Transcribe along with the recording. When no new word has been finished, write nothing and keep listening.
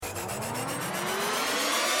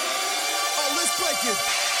What's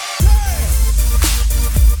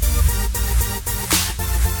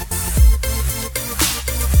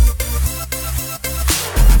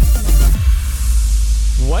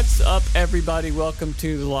up, everybody? Welcome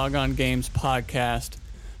to the Log On Games podcast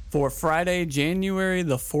for Friday, January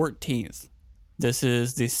the 14th. This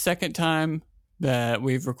is the second time that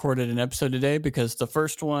we've recorded an episode today because the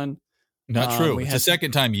first one... Not true. It's the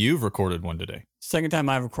second time you've recorded one today. Second time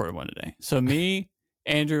I've recorded one today. So me,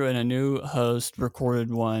 Andrew, and a new host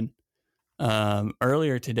recorded one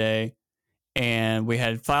earlier today, and we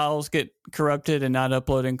had files get corrupted and not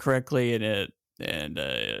uploading correctly, and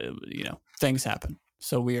things happen.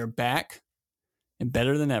 So we are back and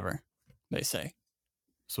better than ever, they say.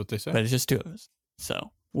 That's what they say. But it's just two of us. So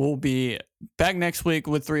we'll be back next week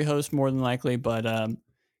with three hosts more than likely. But,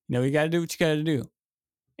 you got to do what you got to do.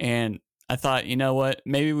 And I thought, you know what?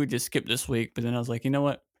 Maybe we just skip this week. But then I was like, you know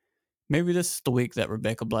what? Maybe this is the week that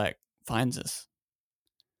Rebecca Black finds us.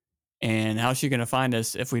 And how's she going to find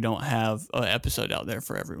us if we don't have an episode out there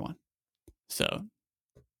for everyone? So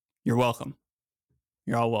you're welcome.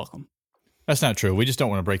 You're all welcome. That's not true. We just don't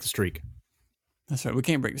want to break the streak. That's right. We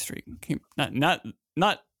can't break the streak. Not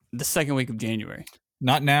the second week of January.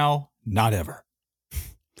 Not now. Not ever.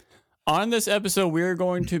 On this episode, we're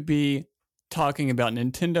going to be talking about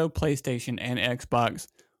Nintendo, PlayStation, and Xbox,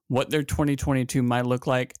 what their 2022 might look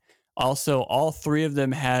like. Also, all three of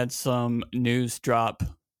them had some news drop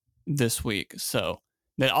this week. So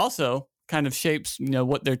that also kind of shapes,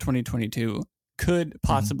 what their 2022 could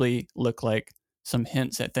possibly look like. Some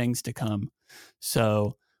hints at things to come.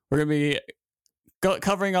 So we're going to be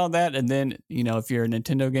covering all that. And then, if you're a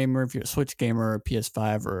Nintendo gamer, if you're a Switch gamer, or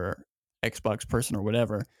PS5 or Xbox person or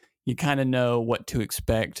whatever, you kind of know what to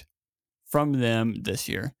expect from them this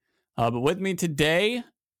year. But with me today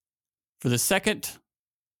for the second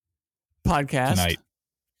podcast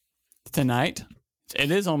tonight, it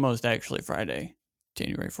is almost actually Friday,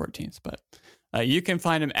 January 14th, but you can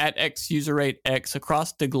find him at XUser8X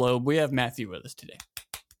across the globe. We have Matthew with us today.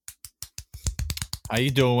 How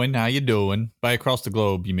you doing? By across the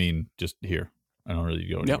globe, you mean just here? I don't really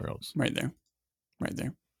go anywhere else. Right there.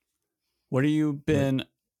 What have you been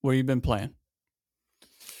playing?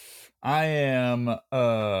 I am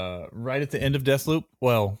right at the end of Deathloop.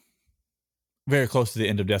 Well, very close to the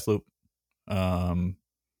end of Deathloop.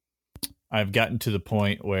 I've gotten to the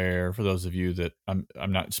point where, for those of you that I'm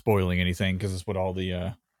not spoiling anything because it's what all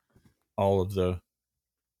of the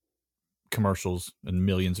commercials and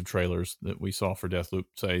millions of trailers that we saw for Deathloop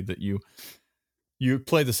say, that you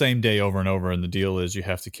play the same day over and over, and the deal is you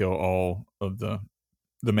have to kill all of the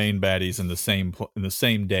main baddies in the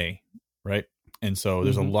same day, right? And so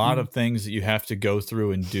there's a lot of things that you have to go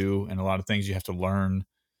through and do, and a lot of things you have to learn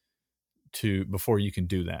before you can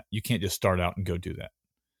do that. You can't just start out and go do that,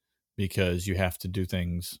 because you have to do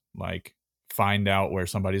things like find out where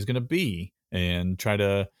somebody's going to be and try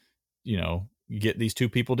to, get these two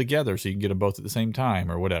people together so you can get them both at the same time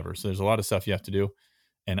or whatever. So there's a lot of stuff you have to do.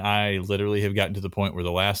 And I literally have gotten to the point where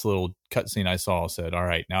the last little cutscene I saw said, all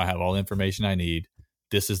right, now I have all the information I need.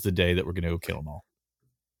 This is the day that we're going to go kill them all.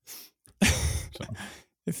 So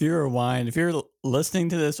if you're listening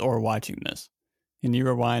to this or watching this and you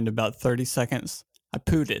rewind about 30 seconds, I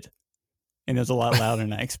pooted. And it was a lot louder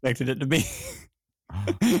than I expected it to be.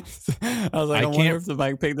 I was like, I wonder if the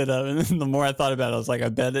mic picked it up. And then the more I thought about it, I was like, I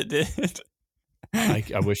bet it did. I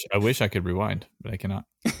wish I could rewind, but I cannot.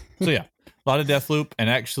 So yeah, a lot of Deathloop. And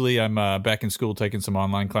actually, I'm back in school taking some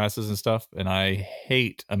online classes and stuff. And I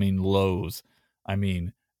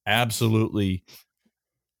absolutely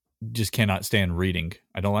just cannot stand reading.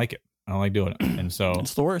 I don't like it. I don't like doing it. And so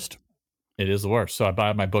it's the worst. It is the worst. So I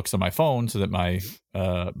buy my books on my phone so that my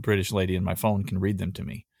British lady in my phone can read them to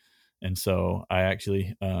me. And so I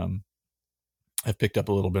actually I've picked up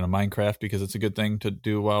a little bit of Minecraft because it's a good thing to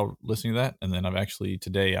do while listening to that. And then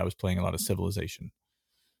today I was playing a lot of Civilization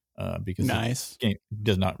because nice. The game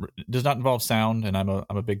does not involve sound, and I'm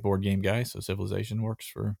a big board game guy, so Civilization works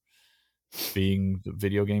for being the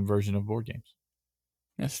video game version of board games.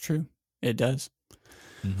 That's true. It does.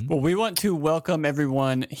 Well, we want to welcome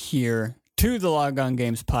everyone here to the Log On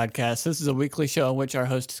Games podcast. This is a weekly show in which our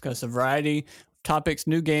hosts discuss a variety of topics,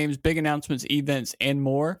 new games, big announcements, events, and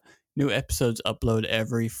more. New episodes upload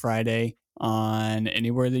every Friday on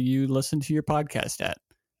anywhere that you listen to your podcast at.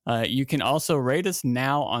 You can also rate us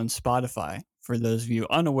now on Spotify. For those of you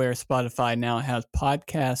unaware, Spotify now has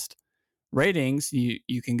podcast ratings.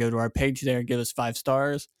 You can go to our page there and give us 5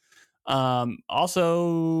 stars.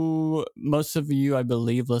 Also, most of you, I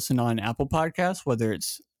believe, listen on Apple Podcasts, whether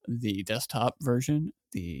it's the desktop version,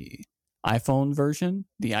 the iPhone version,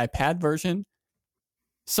 the iPad version.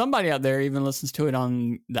 somebody out there even listens to it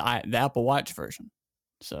on the Apple Watch version.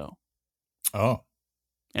 So, oh,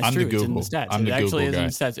 it's I'm true. the Google. It's in the stats. I'm the it actually Google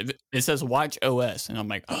is in the stats. It says Watch OS, and I'm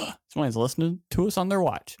like, oh, somebody's listening to us on their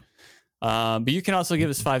watch. But you can also give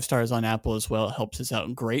us 5 stars on Apple as well. It helps us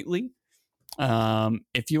out greatly.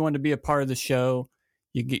 If you want to be a part of the show,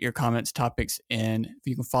 you can get your comments, topics in.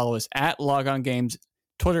 You can follow us at Log On Games,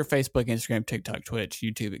 Twitter, Facebook, Instagram, TikTok, Twitch,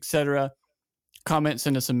 YouTube, etc. Comment,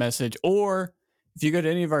 send us a message, or if you go to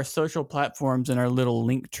any of our social platforms in our little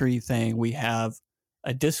link tree thing, we have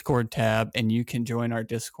a Discord tab, and you can join our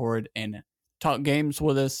Discord and talk games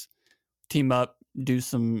with us, team up, do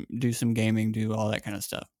some gaming, do all that kind of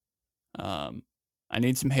stuff. I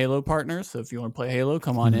need some Halo partners, so if you want to play Halo,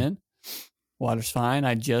 come on in. Water's fine.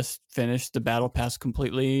 I just finished the Battle Pass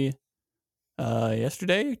completely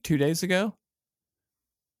yesterday, 2 days ago.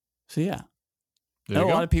 So yeah. I know a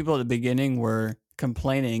lot of people at the beginning were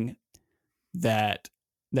complaining that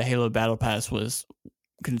the Halo Battle Pass was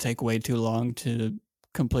going to take way too long to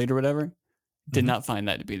complete or whatever. Did not find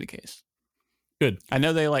that to be the case. Good. I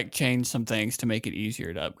know they like changed some things to make it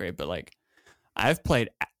easier to upgrade, but like I've played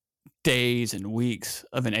days and weeks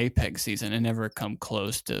of an Apex season and never come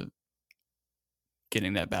close to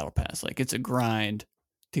getting that Battle Pass. Like it's a grind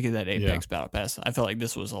to get that Apex Battle Pass. I felt like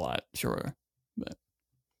this was a lot shorter, but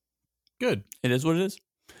good. It is what it is.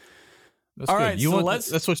 That's all good. right,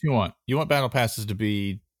 so That's what you want. You want Battle Passes to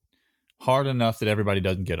be hard enough that everybody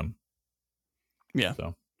doesn't get them. Yeah.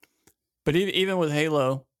 So, but even with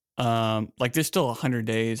Halo, like there's still 100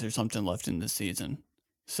 days or something left in this season,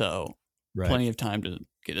 so plenty of time to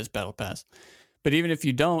get this Battle Pass. But even if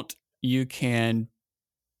you don't, you can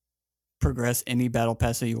progress any Battle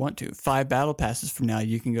Pass that you want to. 5 Battle Passes from now,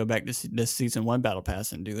 you can go back to this Season 1 Battle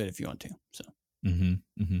Pass and do it if you want to. So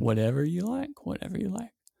whatever you like.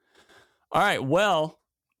 All right, well,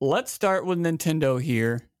 let's start with Nintendo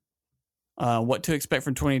here. What to expect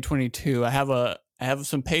from 2022. I have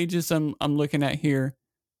some pages I'm looking at here.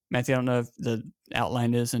 Matthew, I don't know if the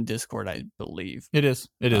outline is in Discord, I believe. It is.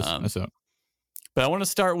 That's it. But I want to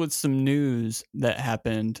start with some news that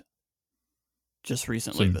happened just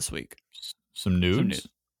recently this week. Some nudes?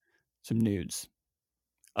 Some nudes.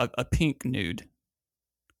 A pink nude.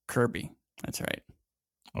 Kirby. That's right.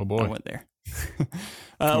 Oh, boy. I went there.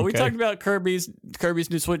 We talked about Kirby's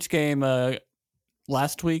new Switch game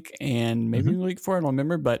last week and maybe the week before, I don't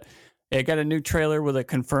remember, but it got a new trailer with a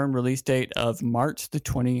confirmed release date of March the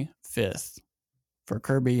 25th for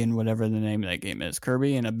Kirby and whatever the name of that game is.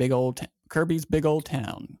 Kirby and Kirby's Big Old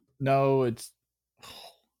Town. No, it's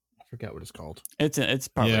I forgot what it's called. It's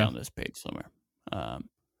probably on this page somewhere. But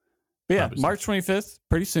yeah, probably March 25th,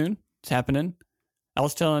 pretty soon. It's happening. I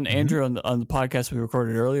was telling Andrew on the podcast we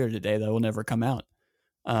recorded earlier today that will never come out.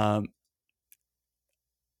 I've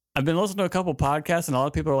been listening to a couple podcasts, and a lot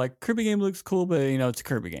of people are like, Kirby game looks cool, but it's a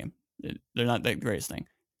Kirby game. They're not the greatest thing.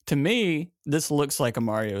 To me, this looks like a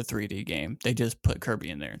Mario 3D game. They just put Kirby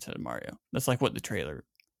in there instead of Mario. That's like what the trailer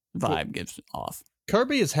vibe gives off.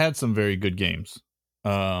 Kirby has had some very good games.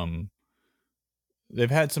 They've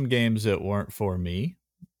had some games that weren't for me,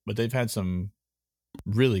 but they've had some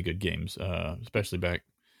really good games, especially back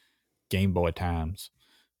Game Boy times.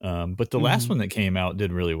 But the last one that came out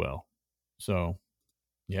did really well. So,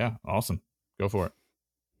 yeah, awesome. Go for it.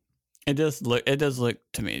 It does look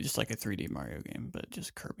to me just like a 3D Mario game, but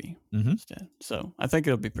just Kirby instead. So I think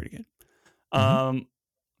it'll be pretty good.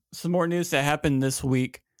 Some more news that happened this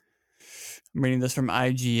week. I'm reading this from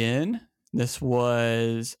IGN. This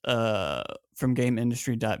was from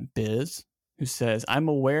GameIndustry.biz, who says, I'm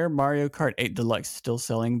aware Mario Kart 8 Deluxe is still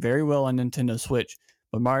selling very well on Nintendo Switch,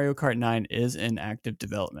 but Mario Kart 9 is in active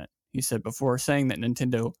development. He said before saying that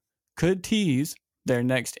Nintendo could tease their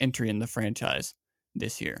next entry in the franchise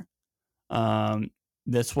this year.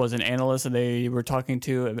 This was an analyst that they were talking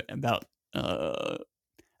to about,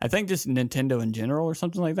 I think just Nintendo in general or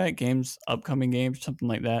something like that, upcoming games, something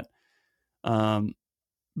like that.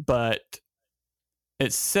 But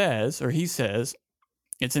it says, or he says,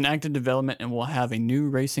 it's in active development and will have a new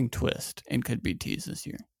racing twist and could be teased this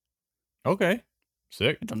year. Okay.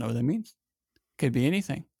 Sick. I don't know what that means. Could be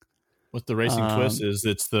anything. What the racing twist is,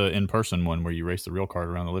 it's the in-person one where you race the real cart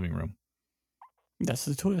around the living room. That's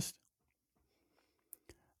the twist.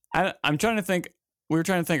 I'm trying to think. We were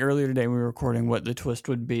trying to think earlier today when we were recording what the twist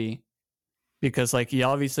would be. Because, like, you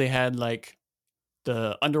obviously had, like,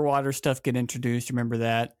 the underwater stuff get introduced. You remember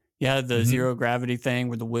that? You had the zero gravity thing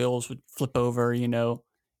where the wheels would flip over, and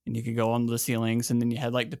you could go on the ceilings. And then you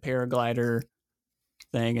had, like, the paraglider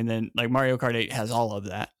thing. And then, like, Mario Kart 8 has all of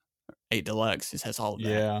that. 8 Deluxe just has all of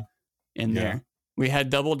that in there. We had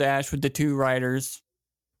Double Dash with the 2 riders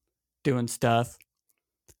doing stuff.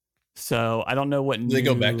 So I don't know what Do they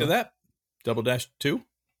go back to that? Double Dash 2?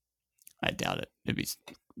 I doubt it. It'd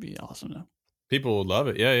be awesome though. People would love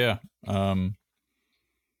it. Yeah. But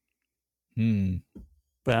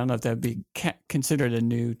I don't know if that'd be considered a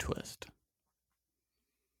new twist.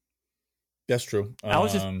 That's true. I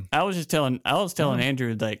was telling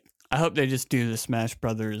Andrew, like, I hope they just do the Smash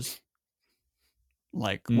Brothers,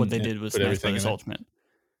 like what they did with Smash Brothers Ultimate.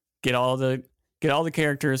 Get all the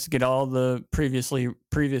characters, get all the previous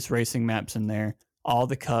racing maps in there, all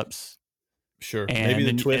the cups. Sure. And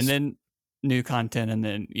maybe the twist, and then new content, and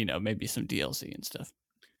then maybe some DLC and stuff.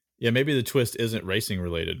 Yeah, maybe the twist isn't racing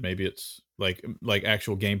related. Maybe it's like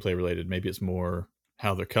actual gameplay related. Maybe it's more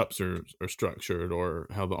how the cups are structured, or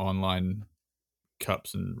how the online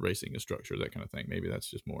cups and racing is structured, that kind of thing. Maybe that's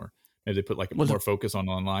just more. Maybe they put like more focus on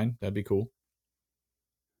online. That'd be cool.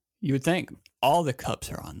 You would think all the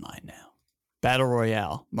cups are online now. Battle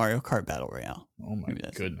Royale, Mario Kart Battle Royale. Oh my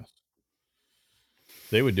goodness,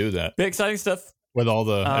 they would do that. Big exciting stuff with all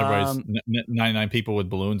the everybody's 99 people with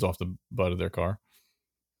balloons off the butt of their car.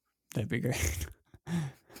 That'd be great.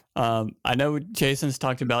 I know Jason's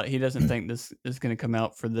talked about he doesn't think this is going to come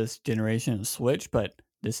out for this generation of Switch, but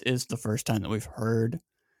this is the first time that we've heard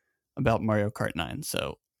about Mario Kart 9.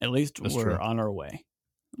 So at least we're on our way.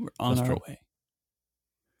 We're on our way.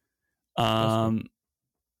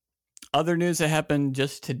 Other news that happened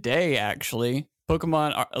just today, actually,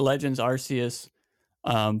 Pokemon Legends Arceus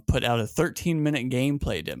put out a 13-minute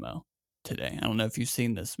gameplay demo today. I don't know if you've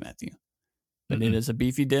seen this, Matthew, but it is a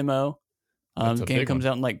beefy demo. The game comes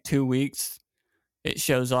out in like 2 weeks. It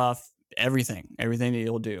shows off everything that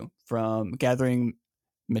you'll do, from gathering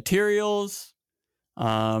materials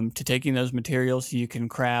to taking those materials so you can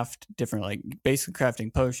craft different, like basically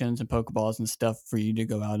crafting potions and Pokeballs and stuff for you to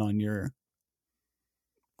go out on your,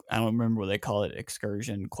 I don't remember what they call it,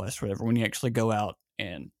 excursion, quest, whatever, when you actually go out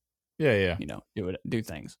and do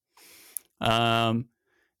things.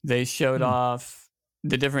 They showed off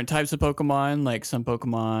the different types of Pokemon. Like some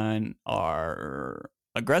Pokemon are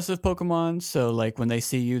aggressive Pokemon, so like when they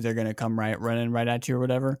see you, they're gonna come running right at you or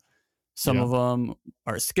whatever. Some of them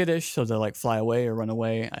are skittish, so they'll like fly away or run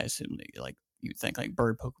away. I assume you think like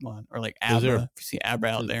bird Pokemon, or like Abra. If you see Abra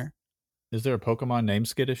out there, is there a Pokemon named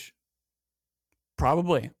Skittish?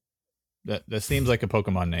 Probably. That seems like a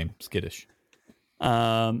Pokemon name, Skittish.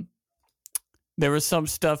 There was some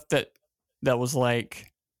stuff that was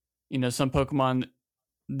like, some Pokemon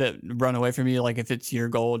that run away from you. Like if it's your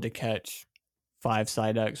goal to catch 5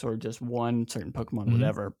 Psyducks or just one certain Pokemon,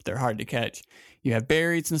 whatever, they're hard to catch. You have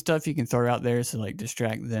berries and stuff you can throw out there to like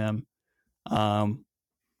distract them. And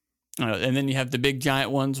then you have the big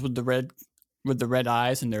giant ones with the red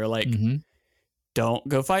eyes, and they're like, don't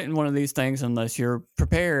go fighting one of these things unless you're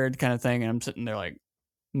prepared, kind of thing. And I'm sitting there like,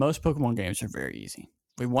 most Pokemon games are very easy.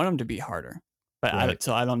 We want them to be harder, but I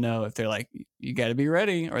don't know if they're like, you got to be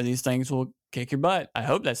ready or these things will kick your butt. I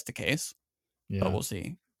hope that's the case, but we'll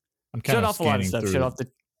see. I'm kind shut of off a lot of stuff. Through. Shut off the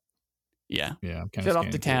shut off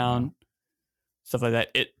the town, stuff like that.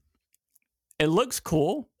 It looks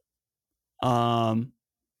cool. I'm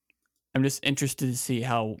just interested to see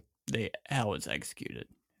how it's executed,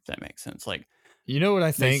 if that makes sense. Like, you know what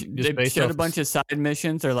I think? They showed a bunch of side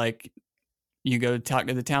missions. They're like, you go talk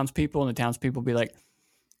to the townspeople, and the townspeople be like,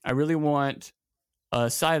 I really want a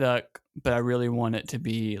Psyduck, but I really want it to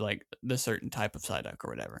be like the certain type of Psyduck or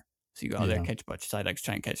whatever. So you go out there, catch a bunch of Psyducks,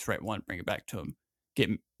 try and catch the right one, bring it back to them,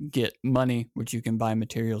 get money, which you can buy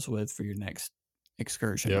materials with for your next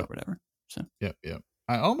excursion or whatever. So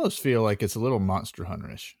I almost feel like it's a little Monster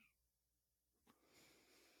Hunter-ish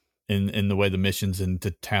in the way the missions in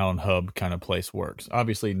the town hub kind of place works.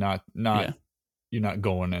 Obviously not you're not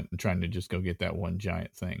going and trying to just go get that one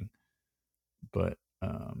giant thing, but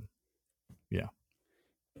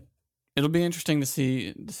it'll be interesting to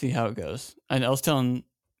see how it goes. And I was telling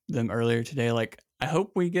them earlier today, like, I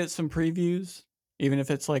hope we get some previews, even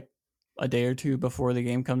if it's like a day or two before the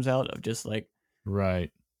game comes out, of just like,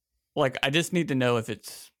 like, I just need to know if it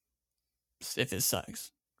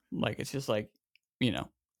sucks. Like, it's just like,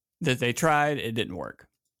 that they tried, it didn't work.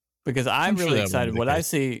 Because I'm really excited. What I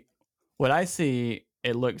see,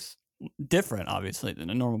 it looks different, obviously, than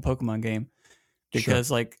a normal Pokemon game.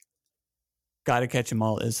 Because like, gotta catch them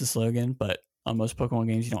all is the slogan, but on most Pokemon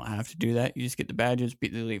games, you don't have to do that. You just get the badges,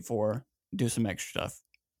 beat the Elite Four, do some extra stuff,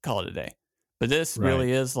 call it a day. But this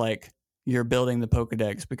really is like, you're building the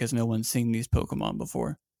Pokedex because no one's seen these Pokemon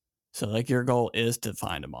before. So like, your goal is to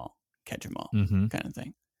find them all, catch them all, kind of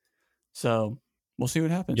thing. So we'll see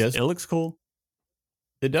what happens. Yes. It looks cool.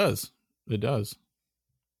 It does.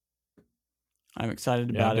 I'm excited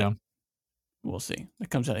about it. We'll see.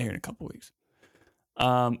 It comes out here in a couple weeks.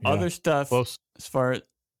 Other stuff Close. as far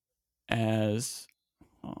as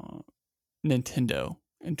Nintendo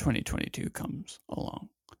in 2022 comes along.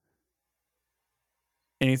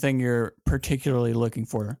 Anything you're particularly looking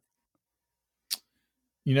for?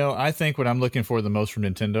 I think what I'm looking for the most from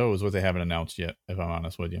Nintendo is what they haven't announced yet, if I'm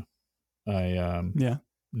honest with you.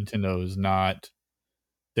 Nintendo is not,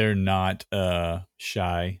 they're not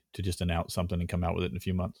shy to just announce something and come out with it in a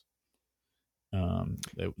few months.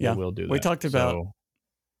 They will do that. We talked about,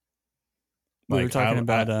 we were talking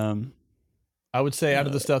about, I would say out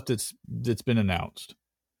of the stuff that's been announced,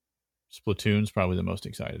 Splatoon's probably the most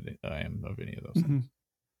excited I am of any of those things.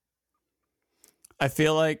 I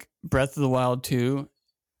feel like Breath of the Wild 2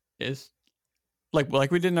 is like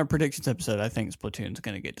we did in our predictions episode. I think Splatoon's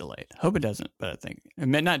going to get delayed. Hope it doesn't, but I think it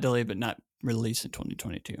may not delayed, but not released in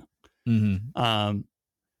 2022.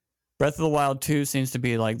 Breath of the Wild 2 seems to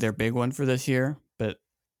be like their big one for this year. But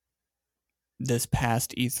this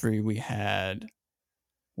past E3, we had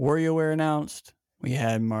WarioWare announced. We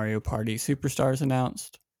had Mario Party Superstars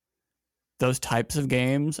announced. Those types of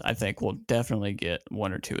games, I think, will definitely get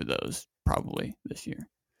one or two of those probably this year.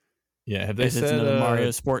 Yeah, have they said it's another Mario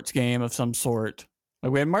sports game of some sort?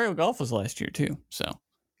 Like we had Mario Golf was last year too, so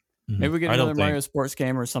maybe we get another Mario sports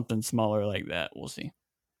game or something smaller like that. We'll see.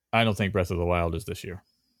 I don't think Breath of the Wild is this year.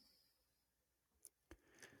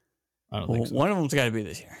 I don't think so. One of them's got to be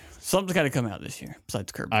this year. Something's got to come out this year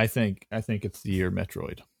besides Kirby. I think it's the year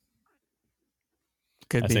Metroid.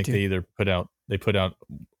 Could I be think too. they put out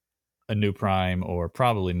a new Prime, or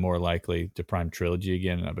probably more likely to Prime Trilogy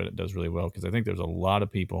again, and I bet it does really well because I think there's a lot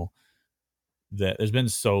of people that there's been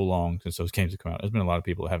so long since those games have come out. There's been a lot of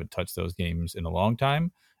people that haven't touched those games in a long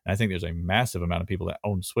time, and I think there's a massive amount of people that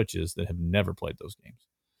own Switches that have never played those games.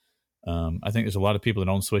 I think there's a lot of people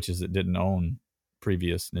that own Switches that didn't own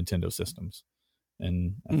previous Nintendo systems,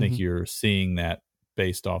 and I think you're seeing that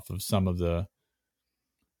based off of some of the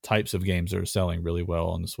types of games that are selling really well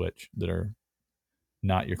on the Switch that are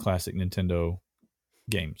not your classic Nintendo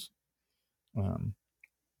games.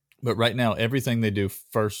 But right now, everything they do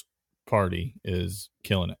first party is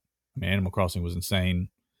killing it. I mean, Animal Crossing was insane.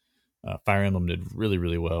 Fire Emblem did really,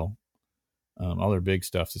 really well. All their big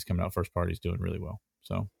stuff that's coming out first party is doing really well.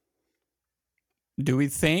 So, do we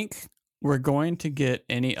think we're going to get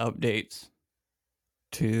any updates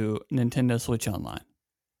to Nintendo Switch Online?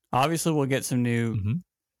 Obviously, we'll get some new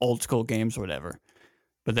old school games or whatever.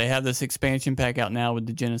 But they have this expansion pack out now with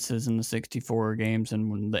the Genesis and the 64 games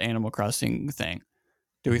and the Animal Crossing thing.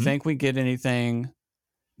 Do we think we get anything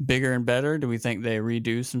bigger and better? Do we think they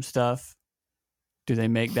redo some stuff? Do they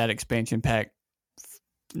make that expansion pack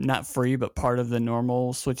not free, but part of the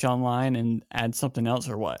normal Switch Online and add something else,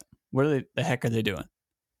 or what? What the heck are they doing?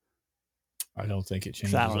 I don't think it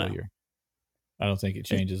changes all year. I don't think it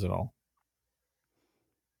changes at all.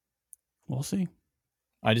 We'll see.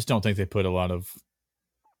 I just don't think they put a lot of.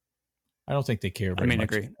 I don't think they care very much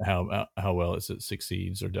agree. how well it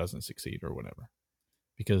succeeds or doesn't succeed or whatever,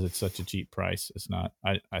 because it's such a cheap price. It's not.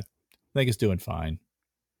 I think it's doing fine,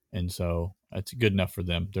 and so it's good enough for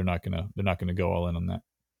them. They're not gonna go all in on that.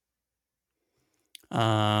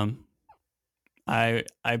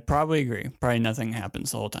 I probably agree. Probably nothing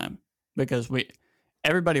happens the whole time because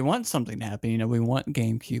everybody wants something to happen. We want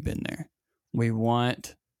GameCube in there. We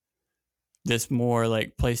want this more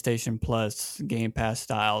like PlayStation Plus Game Pass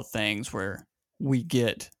style things where we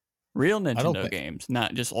get real Nintendo games,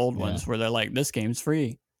 not just old ones where they're like, this game's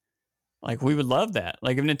free. Like, we would love that.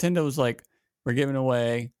 Like, if Nintendo was like, we're giving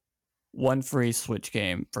away one free Switch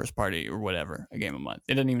game, first party or whatever, a game a month.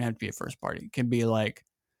 It doesn't even have to be a first party. It can be like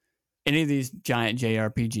any of these giant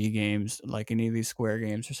JRPG games, like any of these Square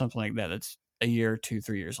games or something like that. That's a year, 2,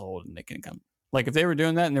 3 years old, and they can come. Like, if they were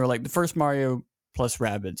doing that and they were like, the first Mario plus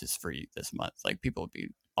Rabbids is free this month, like, people would be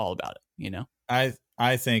all about it,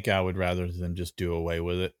 I think I would rather them just do away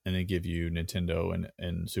with it and then give you Nintendo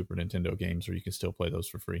and Super Nintendo games where you can still play those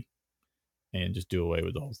for free and just do away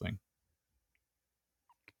with the whole thing.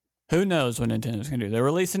 Who knows what Nintendo's going to do? They're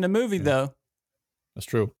releasing a movie, though. That's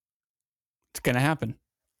true. It's going to happen.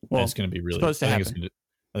 Well, it's going to be really supposed to happen.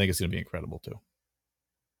 I think it's going to be incredible, too.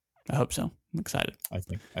 I hope so. I'm excited. I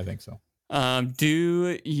think so.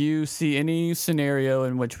 Do you see any scenario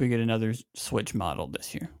in which we get another Switch model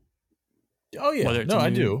this year? Oh yeah, no, I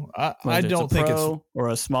do. I don't think it's or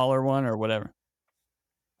a smaller one or whatever.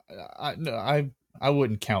 I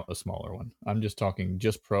wouldn't count a smaller one. I'm just talking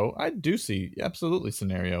just Pro. I do see absolutely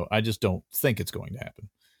scenario. I just don't think it's going to happen.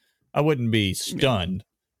 I wouldn't be stunned.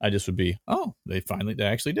 I just would be, oh, they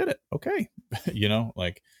actually did it. Okay,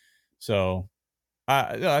 so.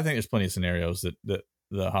 I think there's plenty of scenarios that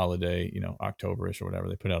the holiday, October-ish or whatever,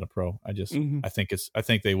 they put out a Pro. Mm-hmm. I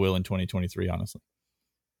think they will in 2023, honestly.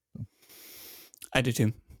 I do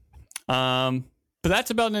too. But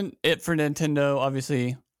that's about it for Nintendo.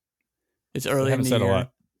 Obviously, it's early in the year. A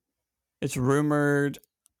lot. It's rumored,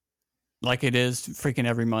 like it is freaking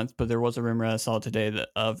every month, but there was a rumor I saw today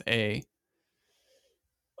of a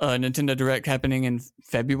Nintendo Direct happening in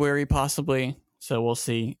February, possibly. So we'll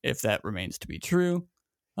see if that remains to be true.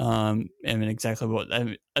 And exactly what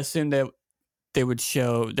I assume that they would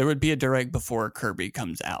show. There would be a Direct before Kirby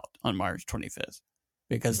comes out on March 25th,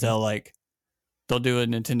 because they'll do a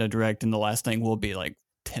Nintendo Direct, and the last thing will be like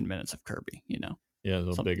 10 minutes of Kirby. Yeah, a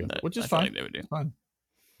little bigger, which is fine. Like they would do. Fine.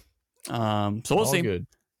 So we'll see. Good.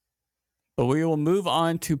 But we will move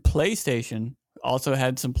on to PlayStation. Also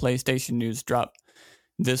had some PlayStation news drop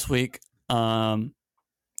this week.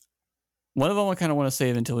 One of them I kind of want to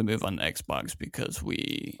save until we move on to Xbox, because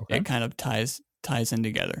it kind of ties in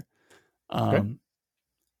together.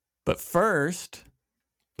 But first,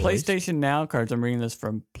 PlayStation Now cards. I'm reading this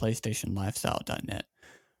from PlayStationLifestyle.net.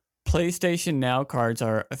 PlayStation Now cards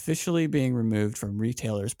are officially being removed from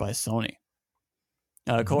retailers by Sony.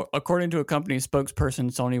 According to a company spokesperson,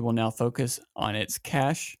 Sony will now focus on its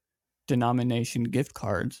cash denomination gift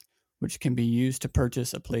cards, which can be used to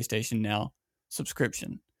purchase a PlayStation Now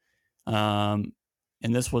subscription. And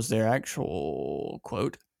this was their actual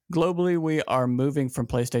quote. Globally, we are moving from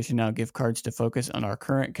PlayStation Now gift cards to focus on our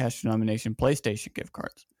current cash denomination PlayStation gift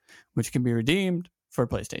cards, which can be redeemed for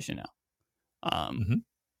PlayStation Now.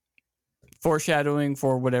 Foreshadowing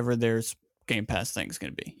for whatever their Game Pass thing is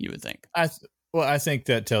going to be, you would think. I think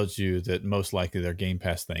that tells you that most likely their Game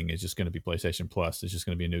Pass thing is just going to be PlayStation Plus. It's just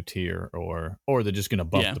going to be a new tier, or they're just going to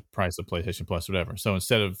bump the price of PlayStation Plus, whatever. So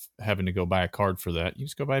instead of having to go buy a card for that, you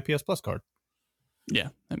just go buy a PS Plus card. Yeah,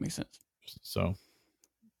 that makes sense. So,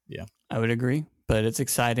 yeah. I would agree, but it's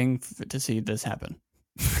exciting to see this happen.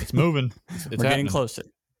 It's moving. We're getting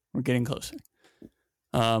closer.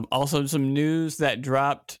 Also, some news that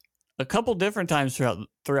dropped a couple different times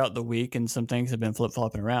throughout the week, and some things have been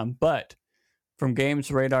flip-flopping around, but from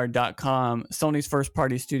GamesRadar.com, Sony's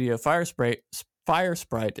first-party studio Firesprite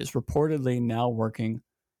is reportedly now working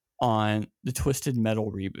on the Twisted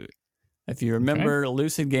Metal reboot. If you remember,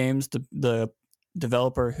 Lucid Games, the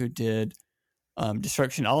developer who did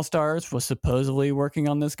Destruction All-Stars, was supposedly working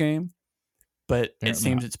on this game, but it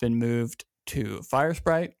seems it's been moved to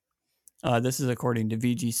Firesprite. This is according to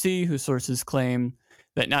VGC, whose sources claim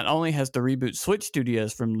that not only has the reboot switched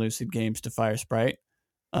studios from Lucid Games to Firesprite,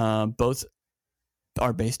 both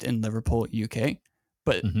are based in Liverpool, UK,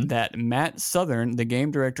 but that Matt Southern, the game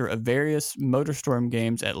director of various MotorStorm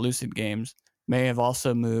games at Lucid Games, may have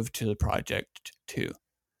also moved to the project too.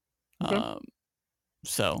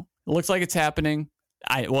 So it looks like it's happening.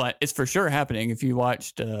 It's for sure happening. If you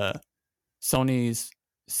watched Sony's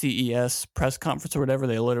CES press conference or whatever,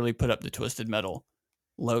 they literally put up the Twisted Metal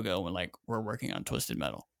logo and we're working on Twisted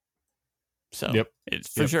Metal. So it's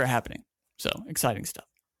for sure happening. So exciting stuff.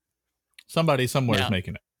 Somebody somewhere is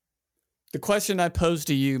making it. The question I pose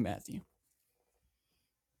to you, Matthew,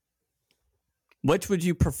 which would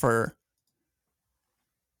you prefer,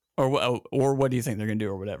 or what do you think they're going to do,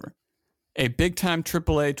 or whatever? A big-time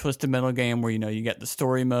AAA Twisted Metal game where, you get the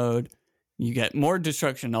story mode, you get more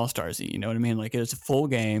Destruction All-Stars, you know what I mean? Like, it was a full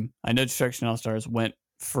game. I know Destruction All-Stars went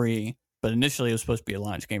free, but initially it was supposed to be a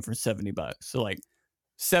launch game for $70. So,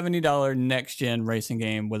 $70 next-gen racing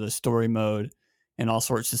game with a story mode and all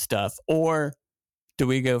sorts of stuff. Or do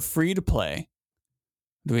we go free to play?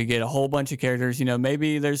 Do we get a whole bunch of characters?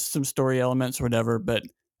 Maybe there's some story elements or whatever, but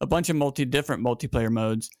a bunch of different multiplayer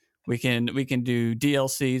modes. We can do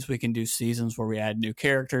DLCs, we can do seasons where we add new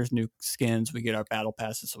characters, new skins, we get our battle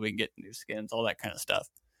passes so we can get new skins, all that kind of stuff,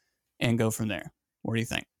 and go from there. What do you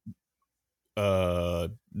think?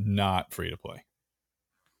 Not free to play.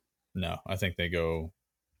 No, I think they go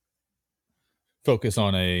focus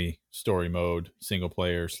on a story mode, single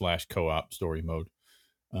player / co-op story mode.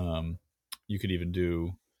 You could even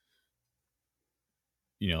do,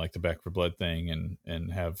 like the Back 4 Blood thing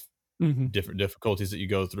and have different difficulties that you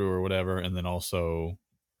go through or whatever. And then also,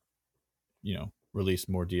 release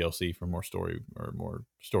more DLC for more story or more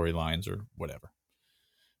storylines or whatever.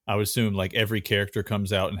 I would assume every character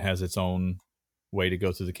comes out and has its own way to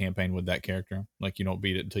go through the campaign with that character. You don't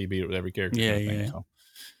beat it until you beat it with every character. Yeah.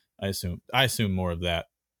 So I assume more of that.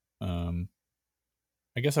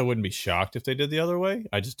 I guess I wouldn't be shocked if they did the other way.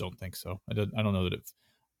 I just don't think so. I don't know that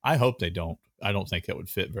I hope they don't. I don't think that would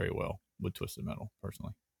fit very well with Twisted Metal,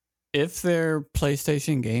 personally. If their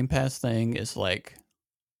PlayStation Game Pass thing is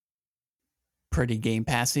pretty Game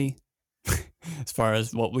Passy, as far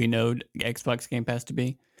as what we know Xbox Game Pass to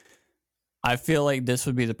be. I feel like this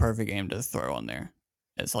would be the perfect game to throw on there.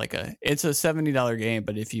 It's a $70 game,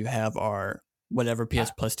 but if you have our whatever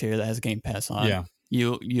PS Plus tier that has Game Pass on,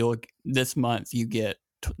 you'll this month you get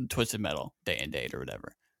Twisted Metal Day and Date or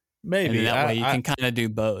whatever. Maybe and that way you can kind of do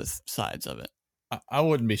both sides of it. I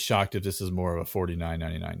wouldn't be shocked if this is more of a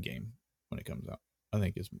 $49.99 game when it comes out. I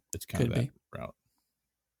think it's kind of that route.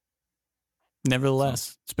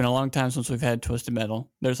 Nevertheless, it's been a long time since we've had Twisted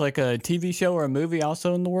Metal. There's like a TV show or a movie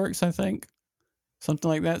also in the works, I think. Something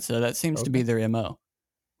like that. So that seems to be their MO.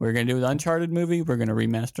 We're going to do the Uncharted movie. We're going to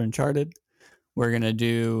remaster Uncharted. We're going to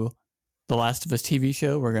do the Last of Us TV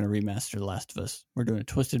show. We're going to remaster The Last of Us. We're doing a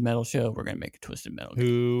Twisted Metal show. We're going to make a Twisted Metal game.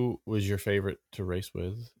 Who was your favorite to race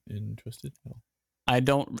with in Twisted Metal?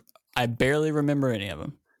 I barely remember any of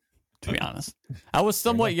them, to be honest. I was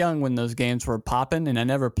somewhat young when those games were popping, and I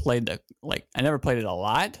never played it a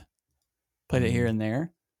lot. Played it here and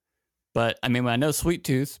there. But I mean, I know Sweet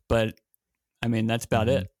Tooth, but I mean, that's about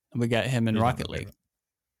it. We got him in Rocket League.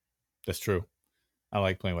 That's true. I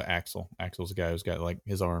like playing with Axel. Axel's the guy who's got like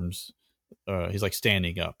his arms. He's like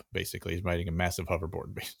standing up, basically. He's riding a massive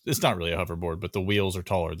hoverboard. It's not really a hoverboard, but the wheels are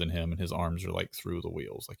taller than him, and his arms are like through the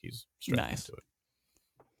wheels, like he's strapped into it. Yeah.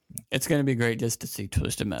 It's going to be great just to see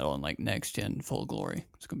Twisted Metal in like next gen full glory.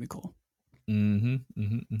 It's going to be cool.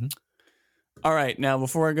 All right, now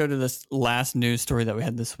before I go to this last news story that we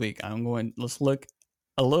had this week, let's look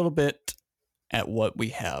a little bit at what we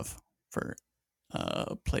have for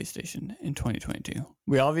PlayStation in 2022.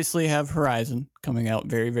 We obviously have Horizon coming out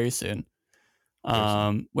very, very soon.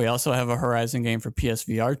 We also have a Horizon game for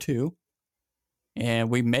PSVR 2, and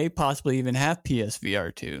we may possibly even have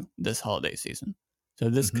PSVR 2 this holiday season. So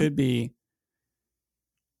this could be,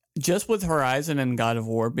 just with Horizon and God of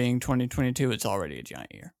War being 2022, it's already a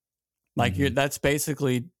giant year. Like that's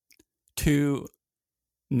basically 2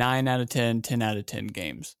 9 out of 10, 10 out of 10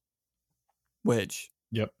 games, which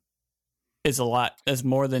is a lot. That's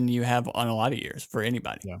more than you have on a lot of years for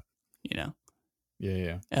anybody. Yeah. You know?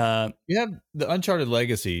 Yeah. You have the Uncharted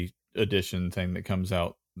Legacy edition thing that comes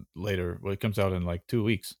out later. Well, it comes out in like 2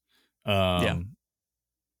 weeks.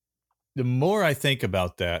 The more I think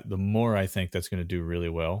about that, the more I think that's going to do really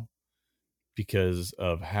well because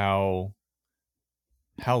of how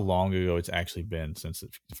long ago it's actually been since the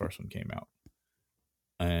first one came out.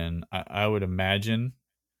 And I would imagine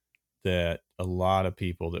that a lot of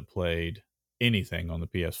people that played anything on the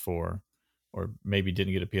PS4 or maybe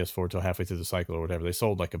didn't get a PS4 till halfway through the cycle or whatever, they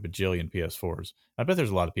sold like a bajillion PS4s. I bet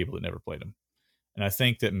there's a lot of people that never played them. And I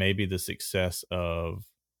think that maybe the success of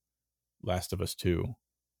Last of Us 2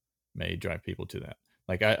 may drive people to that.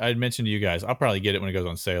 Like I mentioned to you guys, I'll probably get it when it goes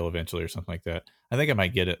on sale eventually or something like that. I think I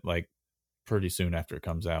might get it like pretty soon after it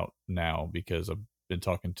comes out now because I've been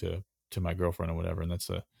talking to my girlfriend or whatever, and that's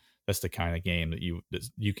the kind of game that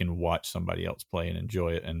you can watch somebody else play and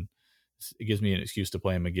enjoy it, and it gives me an excuse to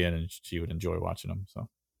play them again, and she would enjoy watching them. So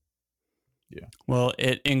yeah. Well,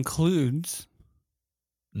 it includes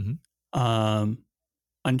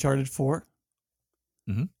Uncharted 4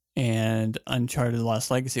 and Uncharted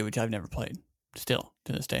Lost Legacy, which I've never played. Still,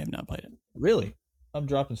 to this day, I've not played it. Really? I'm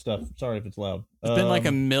dropping stuff. Sorry if it's loud. It's been like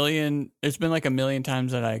a million. It's been like a million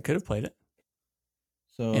times that I could have played it,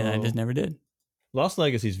 and I just never did. Lost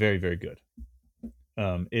Legacy is very, very good.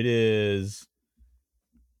 It is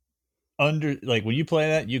under like when you play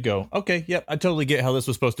that, you go, okay, yep, I totally get how this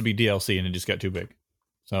was supposed to be DLC, and it just got too big.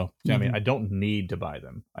 So I mean, I don't need to buy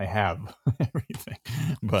them. I have everything.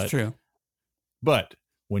 But it's true. But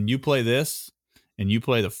when you play this and you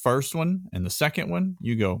play the first one and the second one,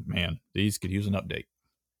 you go, man, these could use an update.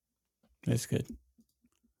 That's good.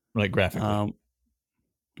 Like graphically.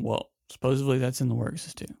 Well, supposedly that's in the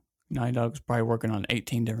works too. Naughty Dog's probably working on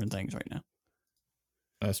 18 different things right now.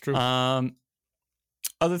 That's true.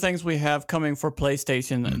 Other things we have coming for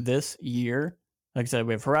PlayStation this year. Like I said,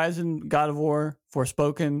 we have Horizon, God of War,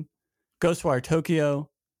 Forspoken, Ghostwire Tokyo,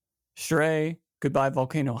 Stray, Goodbye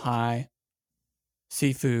Volcano High,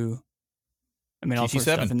 Sifu. I mean, all sorts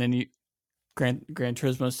of stuff. And then Gran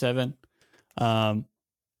Turismo 7. And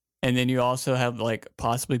then you also have like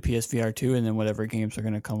possibly PSVR 2 and then whatever games are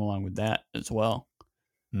going to come along with that as well.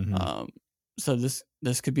 So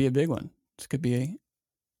this could be a big one. This could be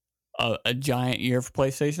a giant year for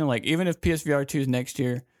PlayStation. Like even if PSVR 2 is next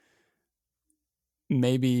year,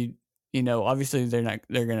 maybe, obviously they're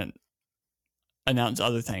going to announce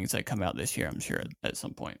other things that come out this year, I'm sure at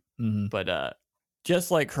some point. But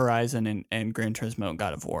just like Horizon and Gran Turismo and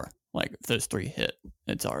God of War, like if those three hit,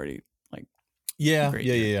 it's already like yeah.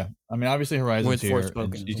 I mean, obviously Horizon's here,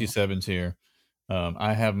 and GT7's here.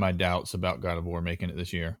 I have my doubts about God of War making it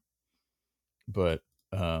this year. But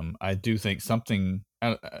I do think something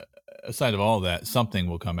aside of all that, something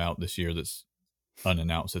will come out this year that's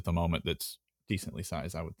unannounced at the moment that's decently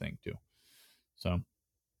sized, I would think too. So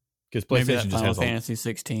because Maybe PlayStation that just Final has Fantasy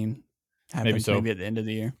 16 maybe happens so, maybe at the end of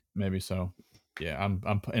the year. maybe so. Yeah,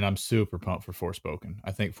 I'm super pumped for Forspoken.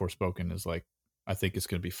 I think Forspoken is like, I think it's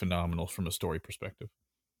going to be phenomenal from a story perspective.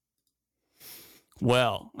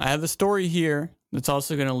 Well, I have a story here that's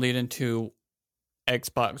also going to lead into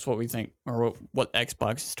Xbox, what we think, or what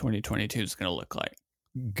Xbox 2022 is going to look like.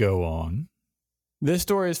 Go on. This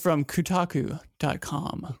story is from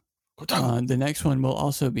Kotaku.com. The next one will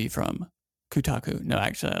also be from Kotaku. No,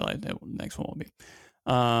 actually, I like that. The next one will be.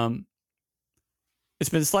 It's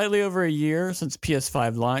been slightly over a year since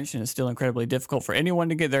PS5 launched, and it's still incredibly difficult for anyone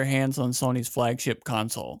to get their hands on Sony's flagship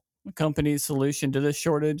console. The company's solution to this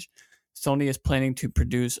shortage, Sony is planning to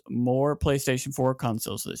produce more PlayStation 4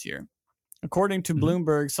 consoles this year. According to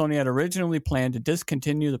Bloomberg, Sony had originally planned to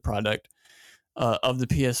discontinue the product of the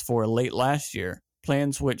PS4 late last year,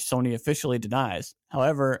 plans which Sony officially denies.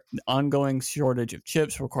 However, the ongoing shortage of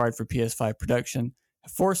chips required for PS5 production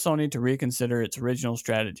have forced Sony to reconsider its original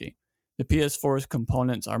strategy. The PS4's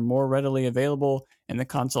components are more readily available, and the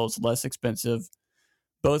console is less expensive,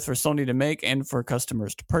 both for Sony to make and for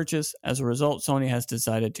customers to purchase. As a result, Sony has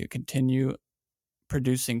decided to continue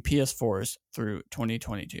producing PS4s through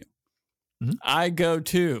 2022. I go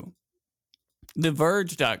to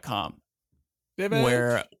TheVerge.com,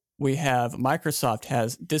 where we have Microsoft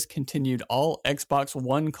has discontinued all Xbox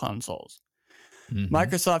One consoles.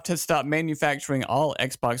 Microsoft has stopped manufacturing all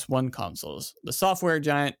Xbox One consoles. The software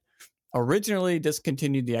giant originally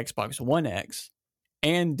discontinued the Xbox One X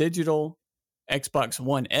and digital Xbox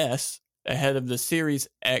One S ahead of the Series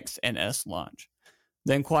X and S launch,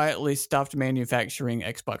 then quietly stopped manufacturing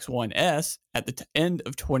Xbox One S at the end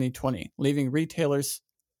of 2020, leaving retailers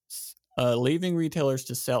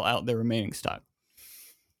to sell out their remaining stock.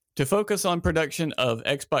 To focus on production of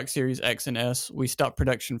Xbox Series X and S, we stopped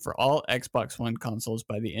production for all Xbox One consoles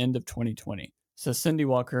by the end of 2020, says Cindy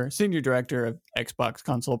Walker, Senior Director of Xbox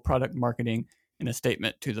Console Product Marketing, in a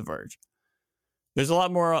statement to The Verge. There's a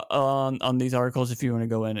lot more on these articles if you want to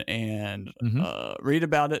go in and read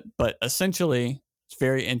about it, but essentially, it's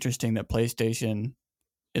very interesting that PlayStation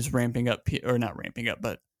is ramping up, or not ramping up,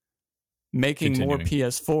 but making more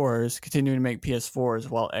PS4s, continuing to make PS4s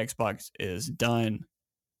while Xbox is done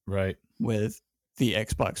with the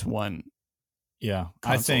Xbox One. Yeah,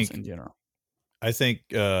 consoles in general. I think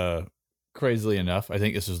crazily enough, I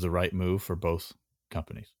think this is the right move for both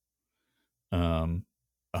companies. 100%.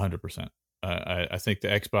 I think the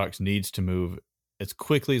Xbox needs to move as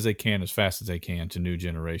quickly as they can, as fast as they can, to new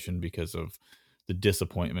generation because of the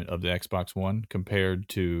disappointment of the Xbox One compared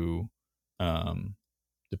to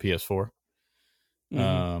the PS4.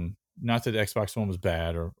 Not that the Xbox One was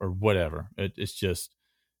bad or whatever. It's just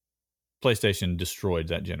PlayStation destroyed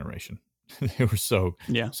that generation. They were so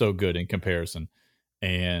good in comparison.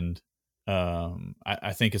 And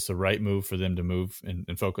I think it's the right move for them to move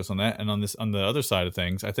and focus on that. And on the other side of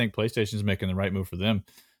things, I think PlayStation is making the right move for them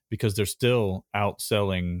because they're still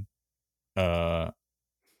outselling. Xbox.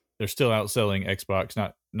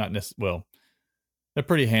 Not necessarily. Well, they're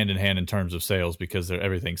pretty hand in hand in terms of sales because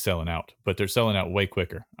everything's selling out, but they're selling out way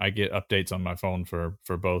quicker. I get updates on my phone for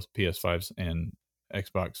both PS5s and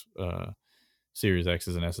Xbox Series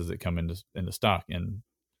X's and S's that come into stock, and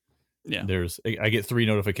I get 3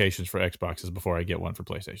 notifications for Xboxes before I get one for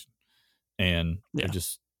PlayStation, and they're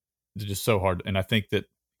just so hard. And I think that,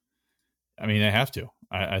 they have to.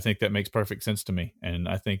 I think that makes perfect sense to me, and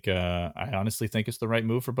I think I honestly think it's the right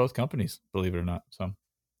move for both companies, believe it or not. So,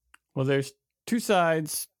 well, there's 2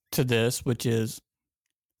 sides to this, which is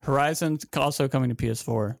Horizon's also coming to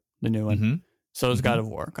PS4, the new one. So is God of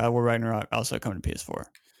War. God of War Ragnarok also coming to PS4.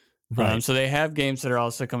 Right. So they have games that are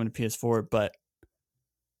also coming to PS4, but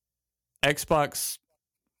Xbox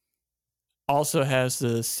also has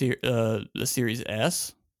the Series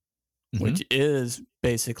S, which is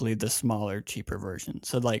basically the smaller, cheaper version.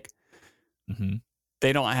 So they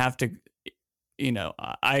don't have to.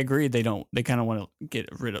 I agree. They kind of want to get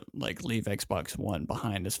rid of, leave Xbox One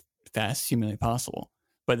behind as fast as humanly possible.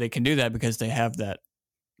 But they can do that because they have that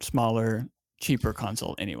smaller, cheaper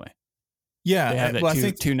console anyway. Yeah. They have that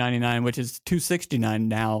 $299, which is $269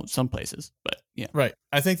 now some places. But yeah. Right.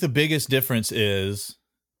 I think the biggest difference is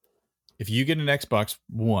if you get an Xbox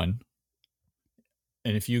One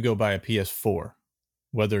and if you go buy a PS4,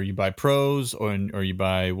 whether you buy Pros or you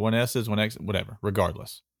buy One S's, One X, whatever,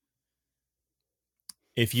 regardless.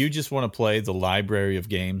 If you just want to play the library of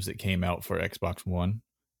games that came out for Xbox One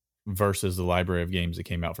versus the library of games that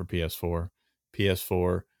came out for PS4,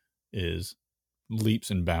 PS4 is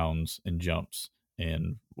leaps and bounds and jumps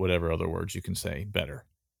and whatever other words you can say better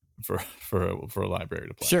for a library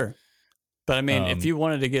to play. Sure. But I mean, if you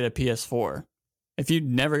wanted to get a PS4, if you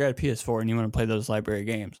never got a PS4 and you want to play those library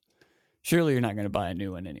games, surely you're not going to buy a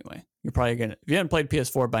new one anyway. You're probably going to, if you haven't played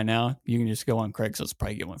PS4 by now, you can just go on Craigslist,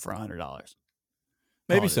 probably get one for $100.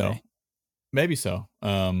 Maybe so. Maybe so.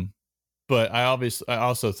 But I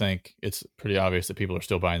also think it's pretty obvious that people are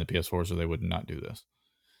still buying the PS4s or they would not do this.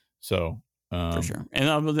 So, for sure.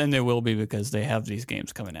 And then they will be because they have these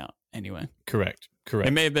games coming out anyway. Correct.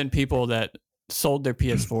 It may have been people that sold their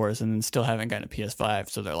PS4s and then still haven't gotten a PS5.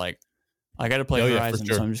 So they're like, I got to play Horizon,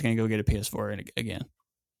 so I'm just going to go get a PS4 again.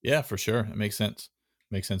 Yeah, for sure. It makes sense.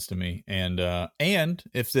 Makes sense to me. And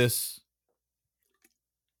if this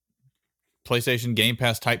PlayStation Game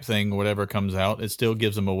Pass type thing, whatever comes out, it still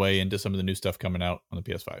gives them a way into some of the new stuff coming out on the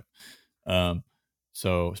PS5.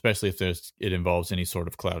 So especially if it involves any sort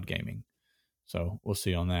of cloud gaming. So we'll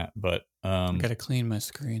see on that. But I gotta clean my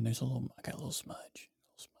screen. I got a little smudge.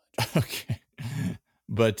 Okay.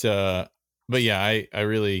 But yeah, I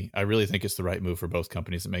really think it's the right move for both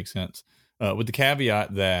companies. It makes sense. With the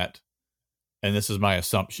caveat that, and this is my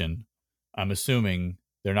assumption, I'm assuming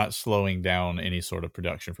they're not slowing down any sort of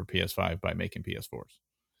production for PS5 by making PS4s.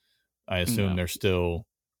 I assume they're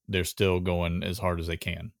still going as hard as they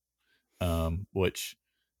can. Which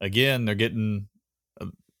again, they're getting,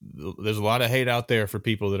 there's a lot of hate out there for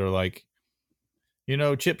people that are like,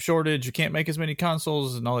 chip shortage, you can't make as many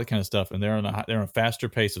consoles and all that kind of stuff. And they're on a faster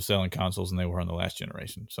pace of selling consoles than they were on the last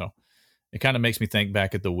generation. So it kind of makes me think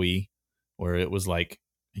back at the Wii, where it was like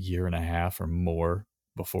a year and a half or more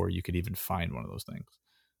before you could even find one of those things.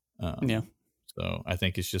 Yeah. So I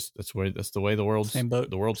think it's just that's the way the world's same boat.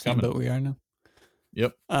 The world's same coming. Boat we are now.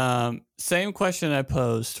 Yep. Same question I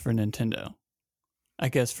posed for Nintendo. I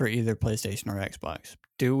guess for either PlayStation or Xbox.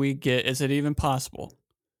 Is it even possible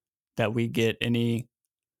that we get any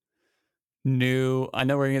new, I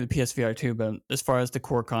know we're going to get the PSVR 2, but as far as the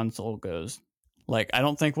core console goes, like, I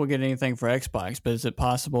don't think we'll get anything for Xbox, but is it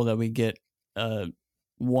possible that we get a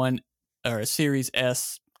Series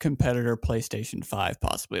S competitor PlayStation 5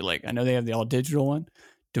 possibly? Like, I know they have the all digital one.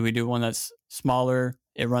 Do we do one that's smaller?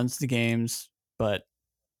 It runs the games, but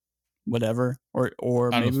whatever, or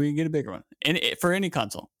maybe we get a bigger one for any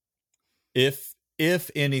console.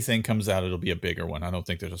 If anything comes out, it'll be a bigger one. I don't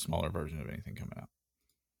think there's a smaller version of anything coming out.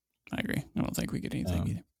 I agree. I don't think we get anything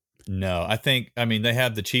either. No, I mean they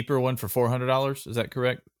have the cheaper one for $400. Is that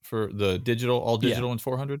correct? For the all digital one's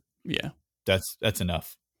 $400. Yeah, that's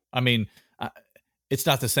enough. I mean, it's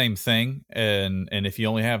not the same thing, and if you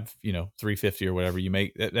only have $350 or whatever,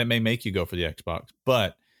 that may make you go for the Xbox,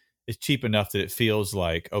 but it's cheap enough that it feels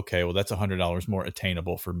like, okay, well, that's $100 more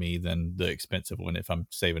attainable for me than the expensive one if I'm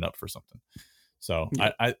saving up for something. So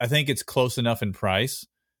yeah. I think it's close enough in price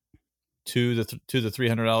to the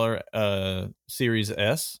 $300 Series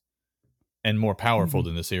S and more powerful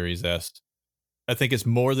than the Series S. I think it's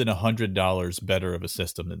more than $100 better of a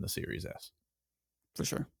system than the Series S. For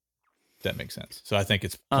sure. That makes sense. So I think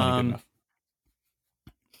it's plenty good enough.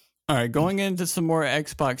 All right, going into some more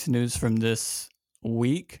Xbox news from this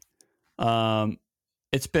week.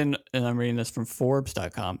 It's been, and I'm reading this from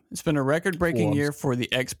Forbes.com. It's been a record-breaking year for the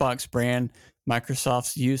Xbox brand.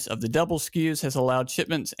 Microsoft's use of the double SKUs has allowed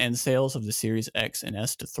shipments and sales of the Series X and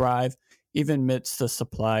S to thrive, even amidst the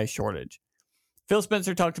supply shortage. Phil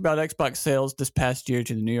Spencer talked about Xbox sales this past year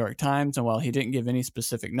to the New York Times, and while he didn't give any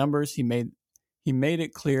specific numbers, he made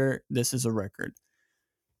it clear this is a record.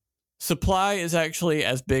 Supply is actually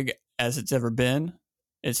as big as it's ever been.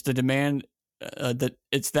 It's the demand.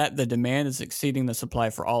 The demand is exceeding the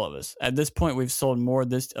supply for all of us. At this point, we've sold more of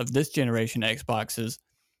this generation Xboxes,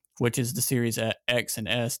 which is the Series X and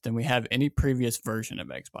S, than we have any previous version of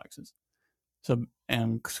Xboxes. So,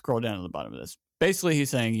 and scroll down to the bottom of this. Basically,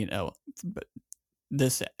 he's saying,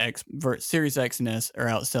 this Series X and S are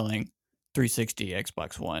outselling 360,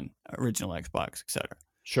 Xbox One, original Xbox, etc.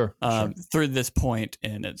 Sure. Through this point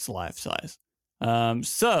in its life size.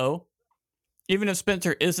 So, even if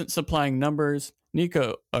Spencer isn't supplying numbers,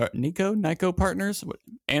 Nico Partners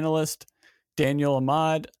analyst Daniel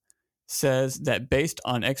Ahmad says that based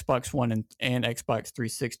on Xbox One and Xbox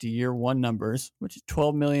 360 year one numbers, which is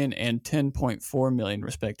 12 million and 10.4 million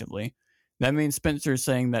respectively, that means Spencer is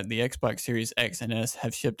saying that the Xbox Series X and S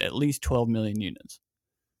have shipped at least 12 million units.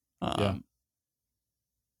 So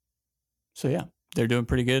yeah, they're doing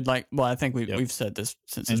pretty good. I think we've said this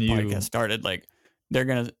since this podcast started. Like, they're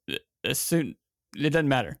gonna as soon. It doesn't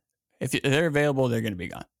matter if they're available; they're gonna be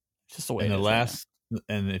gone. It's just the way. In the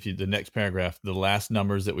and if you the next paragraph, the last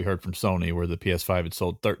numbers that we heard from Sony were the PS5 had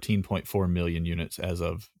sold 13.4 million units as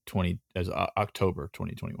of October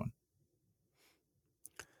 2021.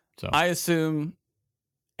 So I assume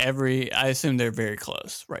they're very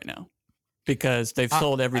close right now because they've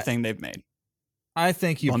sold everything they've made. I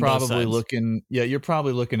think you're probably looking. Yeah, you're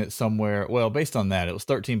probably looking at somewhere. Well, based on that, it was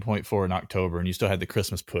 13.4 in October, and you still had the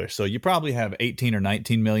Christmas push. So you probably have 18 or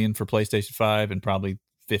 19 million for PlayStation 5, and probably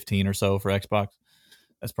 15 or so for Xbox.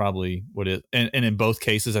 That's probably what it. And in both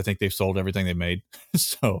cases, I think they've sold everything they made.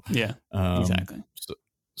 So yeah, exactly.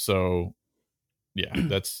 So yeah,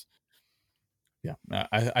 that's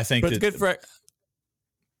I think but it's good for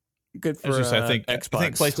I think Xbox. I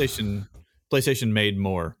think PlayStation made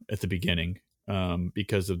more at the beginning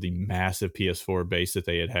because of the massive PS4 base that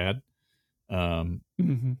they had.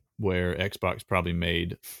 Where Xbox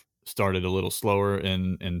probably started a little slower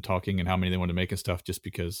in talking and how many they wanted to make and stuff, just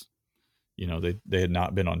because they had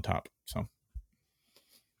not been on top. So,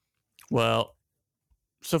 well,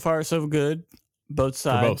 so far so good. Both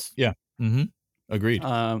sides. For both. Yeah. Mm-hmm. Agreed.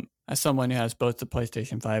 As someone who has both the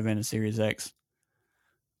PlayStation 5 and a Series X,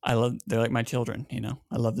 they're like my children.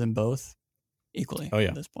 I love them both equally. Oh yeah.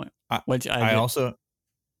 At this point, which I also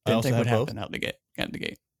didn't think would have happen out the gate.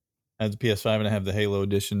 I have the PS5 and I have the Halo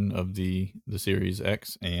edition of the Series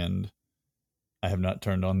X, and I have not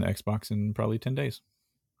turned on the Xbox in probably 10 days.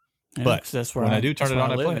 Yeah, but that's where when I do turn it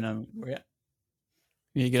on, I play it.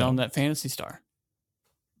 You get on that Phantasy Star.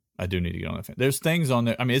 I do need to get on that. There's things on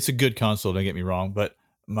there. I mean, it's a good console, don't get me wrong, but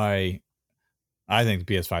I think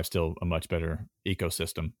the PS5 is still a much better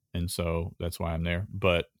ecosystem, and so that's why I'm there.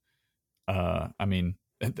 But I mean,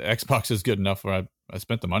 the Xbox is good enough where I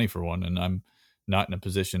spent the money for one, and I'm not in a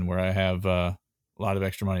position where I have a lot of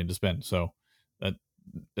extra money to spend. So that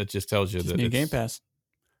just tells you that it's Game Pass.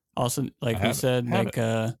 Also, like we said,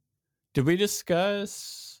 did we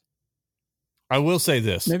discuss? I will say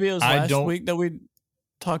this. Maybe it was last week that we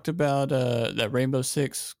talked about that Rainbow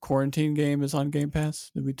Six quarantine game is on Game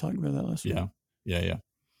Pass. Did we talk about that last week?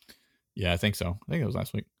 Yeah, I think so. I think it was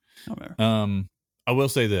last week. Oh, I will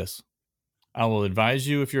say this. I will advise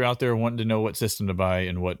you if you're out there wanting to know what system to buy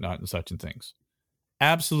and whatnot and such and things.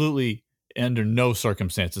 Absolutely, under no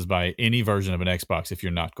circumstances buy any version of an Xbox if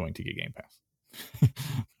you're not going to get Game Pass.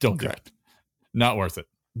 Don't do it. Not worth it.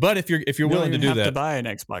 But if you're willing to do that, you have to buy an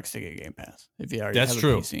Xbox to get Game Pass. If you already have a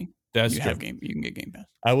PC, that's true. You can get Game Pass.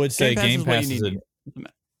 I would say Game Pass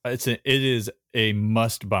it is a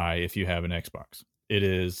must buy if you have an Xbox. It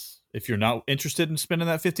is. If you're not interested in spending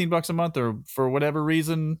that $15 a month, or for whatever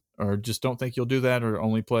reason, or just don't think you'll do that, or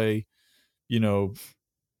only play,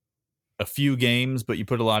 a few games, but you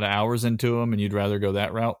put a lot of hours into them, and you'd rather go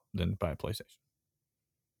that route, then buy a PlayStation.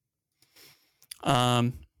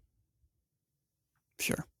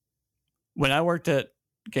 Sure. When I worked at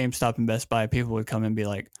GameStop and Best Buy, people would come and be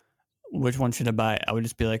like, "Which one should I buy?" I would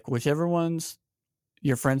just be like, "Whichever ones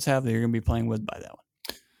your friends have that you're going to be playing with, buy that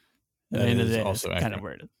one." At the end of the day, that's kind of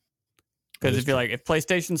where it is. Because if you're like, if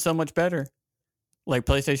PlayStation's so much better, like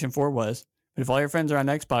PlayStation 4 was, but if all your friends are on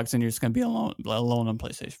Xbox, then you're just going to be alone on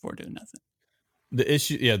PlayStation 4 doing nothing.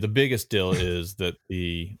 The biggest deal is that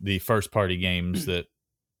the first party games that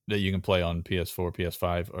you can play on PS4,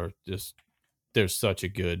 PS5 are just, there's such a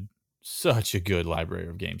good library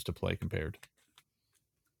of games to play compared.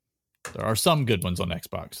 There are some good ones on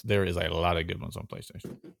Xbox. There is a lot of good ones on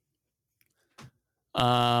PlayStation.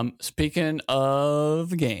 Speaking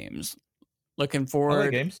of games, looking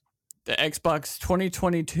forward games. The Xbox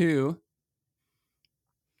 2022.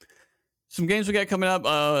 Some games we got coming up.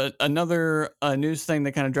 Another news thing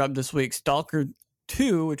that kind of dropped this week: Stalker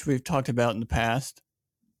 2, which we've talked about in the past.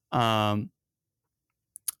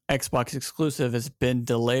 Xbox exclusive has been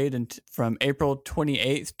delayed from April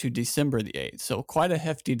 28th to December the 8th. So quite a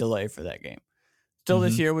hefty delay for that game. Still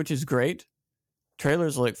this year, which is great.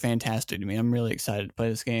 Trailers look fantastic to me. I'm really excited to play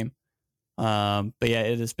this game. But yeah,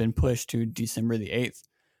 it has been pushed to December the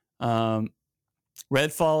 8th.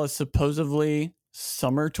 Redfall is supposedly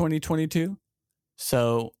summer 2022.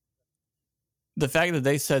 So the fact that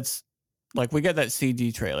they said, like, we got that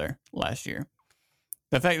CG trailer last year.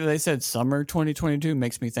 The fact that they said summer 2022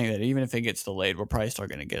 makes me think that even if it gets delayed, we're probably still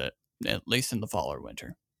going to get it at least in the fall or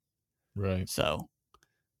winter. Right. So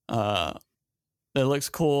it looks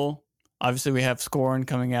cool. Obviously, we have Scorn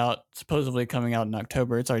supposedly coming out in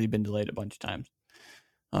October. It's already been delayed a bunch of times.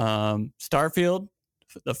 Starfield,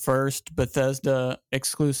 the first Bethesda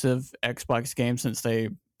exclusive Xbox game since they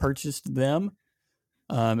purchased them,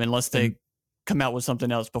 unless they come out with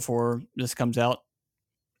something else before this comes out.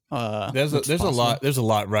 There's a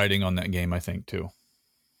lot riding on that game, I think, too.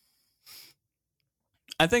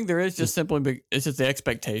 I think there is just simply it's just the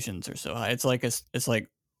expectations are so high. It's like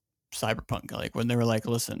Cyberpunk, like when they were like,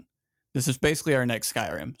 "Listen, this is basically our next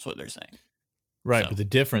Skyrim." That's what they're saying. Right, So. but the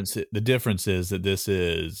difference is that this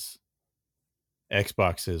is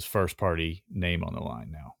Xbox's first party name on the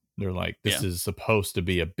line now. They're like, this is supposed to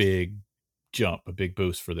be a big jump, a big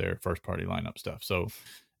boost for their first party lineup stuff. So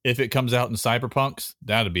if it comes out in Cyberpunks,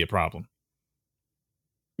 that'd be a problem.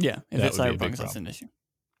 Yeah, if it's Cyberpunks, that's an issue.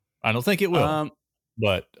 I don't think it will,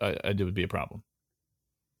 but it would be a problem.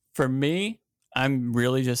 For me, I'm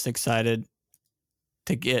really just excited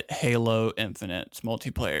to get Halo Infinite's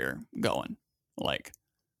multiplayer going. Like,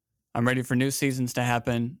 I'm ready for new seasons to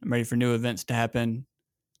happen. I'm ready for new events to happen,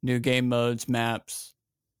 new game modes, maps,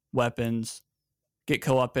 weapons. Get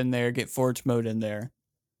co-op in there, get Forge mode in there.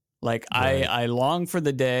 Like, right. I long for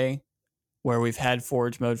the day where we've had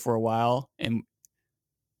Forge mode for a while and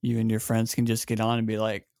you and your friends can just get on and be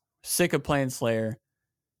like, sick of playing Slayer.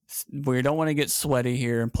 We don't want to get sweaty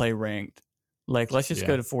here and play ranked. Like, let's just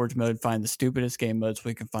go to Forge mode, find the stupidest game modes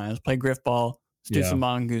we can find. Let's play Griffball. Let's do some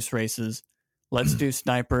mongoose races. Let's do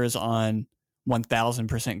snipers on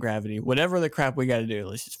 1000% gravity. Whatever the crap we got to do,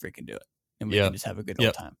 let's just freaking do it. And we can just have a good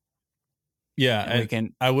old time. Yeah,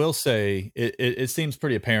 and I will say it seems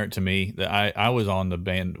pretty apparent to me that I was on the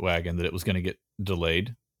bandwagon that it was going to get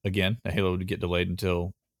delayed again. The Halo would get delayed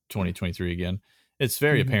until 2023 again. It's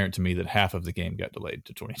very apparent to me that half of the game got delayed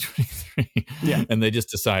to 2023. Yeah. And they just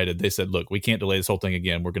decided, they said, look, we can't delay this whole thing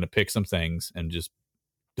again. We're going to pick some things and just,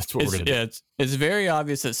 that's what we're going to do. It's very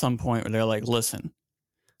obvious at some point where they're like, listen,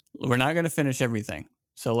 we're not going to finish everything.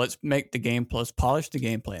 So let's make the game, let's polish the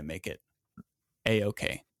gameplay and make it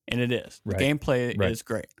A-okay. And it is. The gameplay is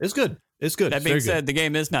great. It's good. It's good. That being said, the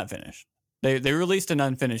game is not finished. They released an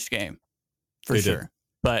unfinished game for sure.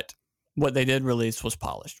 But what they did release was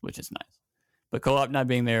polished, which is nice. But co-op not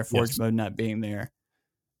being there, Forge mode not being there,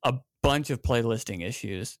 a bunch of playlisting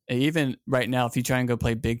issues. And even right now, if you try and go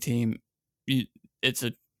play Big Team, it's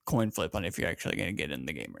a coin flip on if you're actually going to get in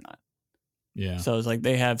the game or not. Yeah. So it's like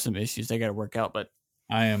they have some issues they got to work out. But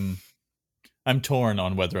I'm torn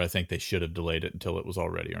on whether I think they should have delayed it until it was all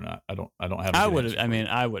ready or not. I don't have. I would have delayed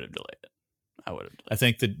it. I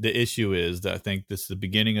think the issue is that I think this is the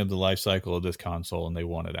beginning of the life cycle of this console, and they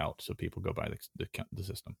want it out so people go buy the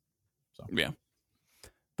system. So yeah,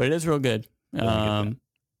 but it is real good.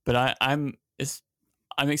 But I'm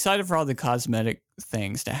excited for all the cosmetic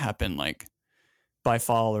things to happen, like by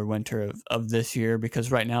fall or winter of this year,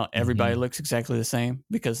 because right now everybody looks exactly the same,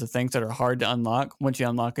 because the things that are hard to unlock, once you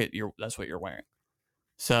unlock it, that's what you're wearing.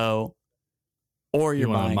 So, or you're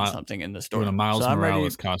buying something in the store. You want a Miles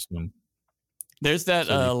Morales costume. There's that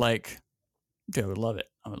dude, I would love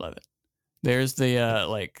it. There's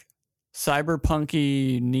the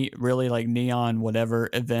cyberpunky, really like neon whatever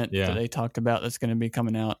event that they talked about that's going to be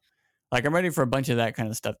coming out. Like, I'm ready for a bunch of that kind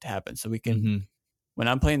of stuff to happen, so we can. When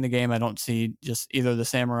I'm playing the game, I don't see just either the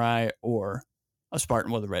samurai or a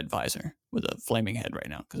Spartan with a red visor with a flaming head right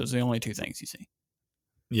now, because those are the only two things you see.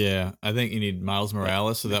 Yeah, I think you need Miles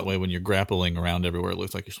Morales, so that way when you're grappling around everywhere, it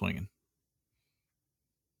looks like you're swinging.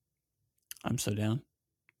 I'm so down.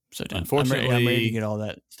 Unfortunately, I'm ready to get all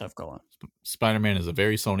that stuff going. Spider-Man is a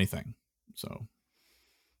very Sony thing, so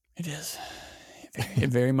it is. It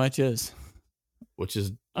very much is. Which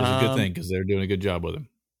is a good thing, because they're doing a good job with him.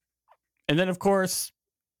 And then, of course,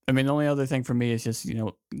 I mean, the only other thing for me is just,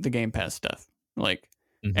 the Game Pass stuff. Like,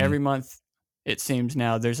 every month, it seems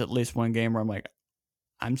now there's at least one game where I'm like,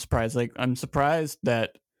 I'm surprised. Like, I'm surprised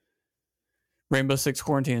that Rainbow Six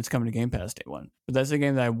Quarantine is coming to Game Pass day one. But that's a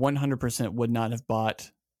game that I 100% would not have bought,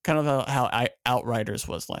 kind of how Outriders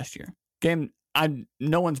was last year. Game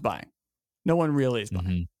no one's buying. No one really is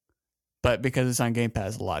buying. But because it's on Game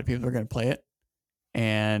Pass, a lot of people are going to play it.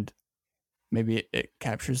 And maybe it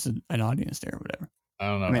captures an audience there or whatever. I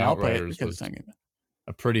don't know. I mean, I'll play it Outriders because it's on Game Pass.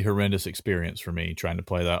 A pretty horrendous experience for me trying to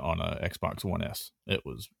play that on a Xbox One S. It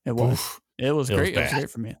was great. It was great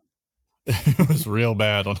for me. It was real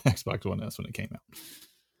bad on Xbox One S when it came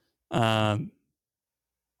out.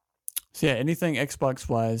 So yeah, anything Xbox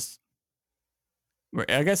wise,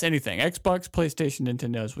 I guess anything Xbox, PlayStation,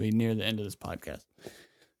 Nintendo, as we near the end of this podcast.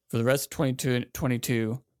 For the rest of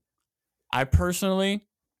 2022, I personally,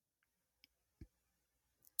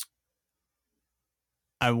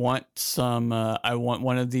 I want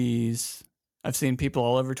one of these. I've seen people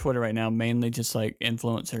all over Twitter right now, mainly just like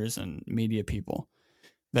influencers and media people,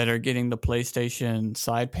 that are getting the PlayStation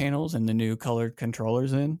side panels and the new colored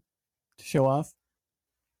controllers in to show off.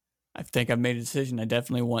 I think I've made a decision. I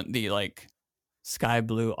definitely want the like sky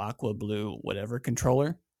blue, aqua blue, whatever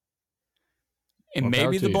controller. And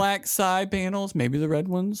maybe the black side panels, maybe the red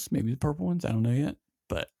ones, maybe the purple ones. I don't know yet.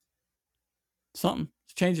 But Something.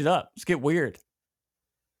 Let's change it up. Let's get weird.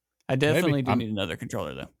 I definitely Maybe. need another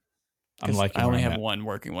controller though. I'm liking. I only where I'm have at. one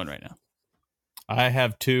working one right now. I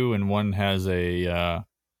have two, and one has a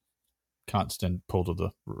constant pull to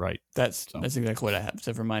the right. That's exactly what I have.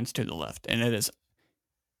 Except for mine's to the left, and it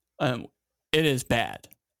is bad.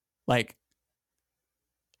 Like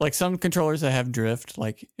some controllers that have drift,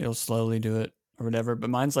 like it'll slowly do it or whatever. But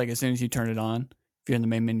mine's like as soon as you turn it on, if you're in the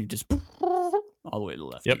main menu, just all the way to the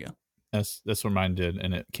left. Yep. You go. That's what mine did,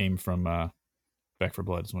 and it came from Back 4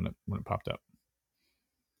 Blood is when it popped up.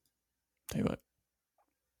 Tell you what,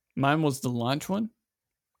 mine was the launch one.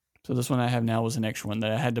 So this one I have now was an extra one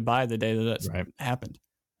that I had to buy the day that happened.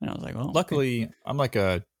 And I was like, well, luckily I'm like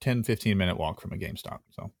a 10-15 minute walk from a GameStop.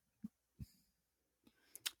 So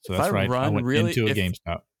that's right. I went into a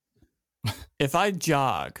GameStop. If I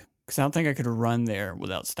jog, because I don't think I could run there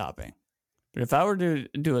without stopping. But if I were to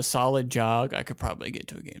do a solid jog, I could probably get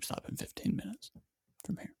to a GameStop in 15 minutes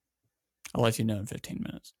from here. I'll let you know in 15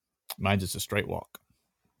 minutes. Mine's just a straight walk.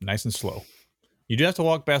 Nice and slow. You do have to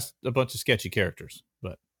walk past a bunch of sketchy characters,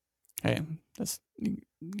 but hey,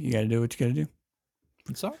 you got to do what you got to do.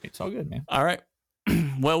 It's all right. It's all good, man. All right.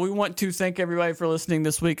 Well, we want to thank everybody for listening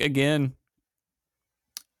this week again.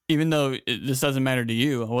 Even though this doesn't matter to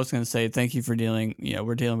you, I was going to say thank you for dealing.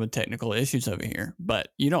 We're dealing with technical issues over here, but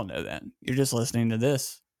you don't know that. You're just listening to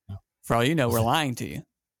this. No. For all you know, we're lying to you.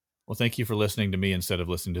 Well, thank you for listening to me instead of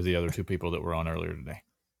listening to the other two people that were on earlier today.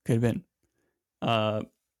 Could have been.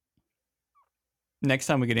 Next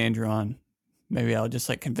time we get Andrew on, maybe I'll just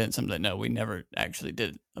convince him that no, we never actually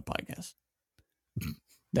did a podcast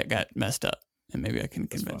that got messed up, and maybe I can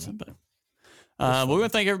convince him. But we want to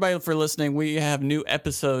thank everybody for listening. We have new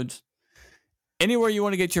episodes anywhere you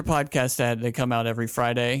want to get your podcast at. They come out every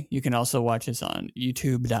Friday. You can also watch us on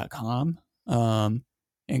YouTube.com. And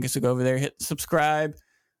so go over there, hit subscribe.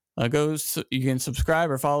 You can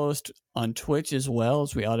subscribe or follow us on Twitch as well,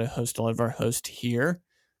 as we auto host all of our hosts here.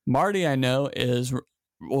 Marty, I know,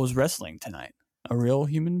 was wrestling tonight, a real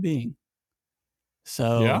human being.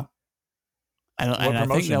 So yeah, I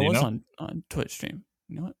think that was on Twitch stream.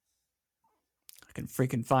 You know what? I can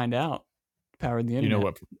freaking find out. Power of the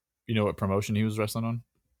internet. You know what promotion he was wrestling on?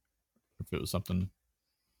 If it was something.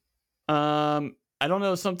 I don't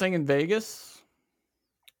know, something in Vegas.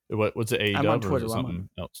 What's it, AEW or was it something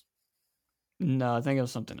else? No, I think it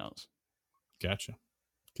was something else. Gotcha.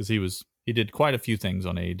 Because he did quite a few things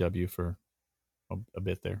on AEW for a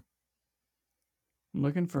bit there. I'm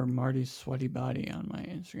looking for Marty's sweaty body on my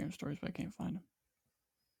Instagram stories, but I can't find him.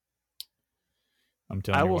 I'm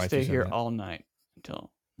telling you, I will stay here all night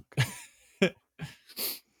until. Okay.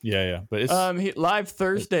 yeah, but it's live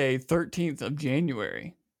Thursday, 13th of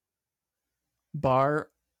January. Bar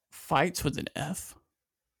Fights with an F.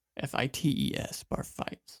 FITES, Bar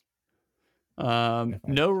Fights.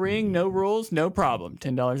 No ring, no rules, no problem.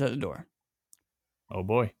 $10 at the door. Oh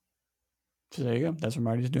boy. So there you go. That's what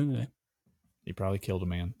Marty's doing today. He probably killed a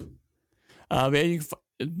man.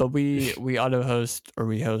 But we auto host, or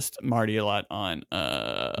we host Marty a lot on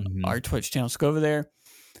our Twitch channel. So go over there.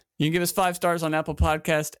 You can give us 5 stars on Apple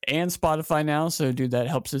Podcast and Spotify now. So dude, that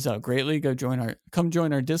helps us out greatly. Come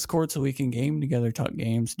join our Discord so we can game together, talk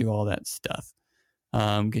games, do all that stuff.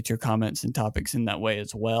 Get your comments and topics in that way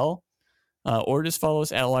as well. Or just follow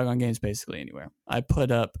us at Log On Games basically anywhere. I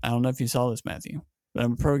put up, I don't know if you saw this, Matthew, but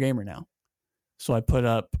I'm a pro gamer now. So I put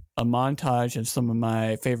up a montage of some of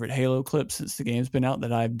my favorite Halo clips since the game's been out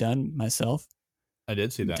that I've done myself. I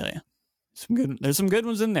did see that. Tell you. There's some good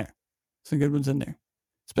ones in there.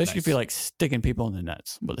 Especially if you like sticking people in the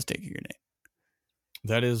nuts with a sticky grenade.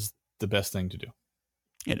 That is the best thing to do.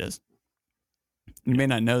 It is. You may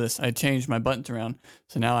not know this. I changed my buttons around.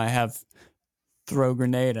 So now I have throw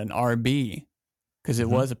grenade and RB, because it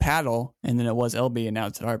was a paddle and then it was LB and now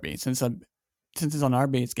it's an RB. Since it's on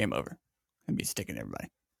RB, it's game over. I'd be sticking everybody.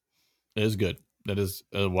 It is good. That is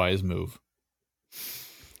a wise move.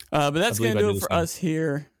 But that's going to do it for us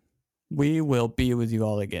here. We will be with you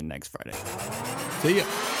all again next Friday. See ya.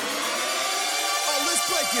 Oh, let's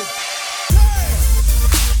break it.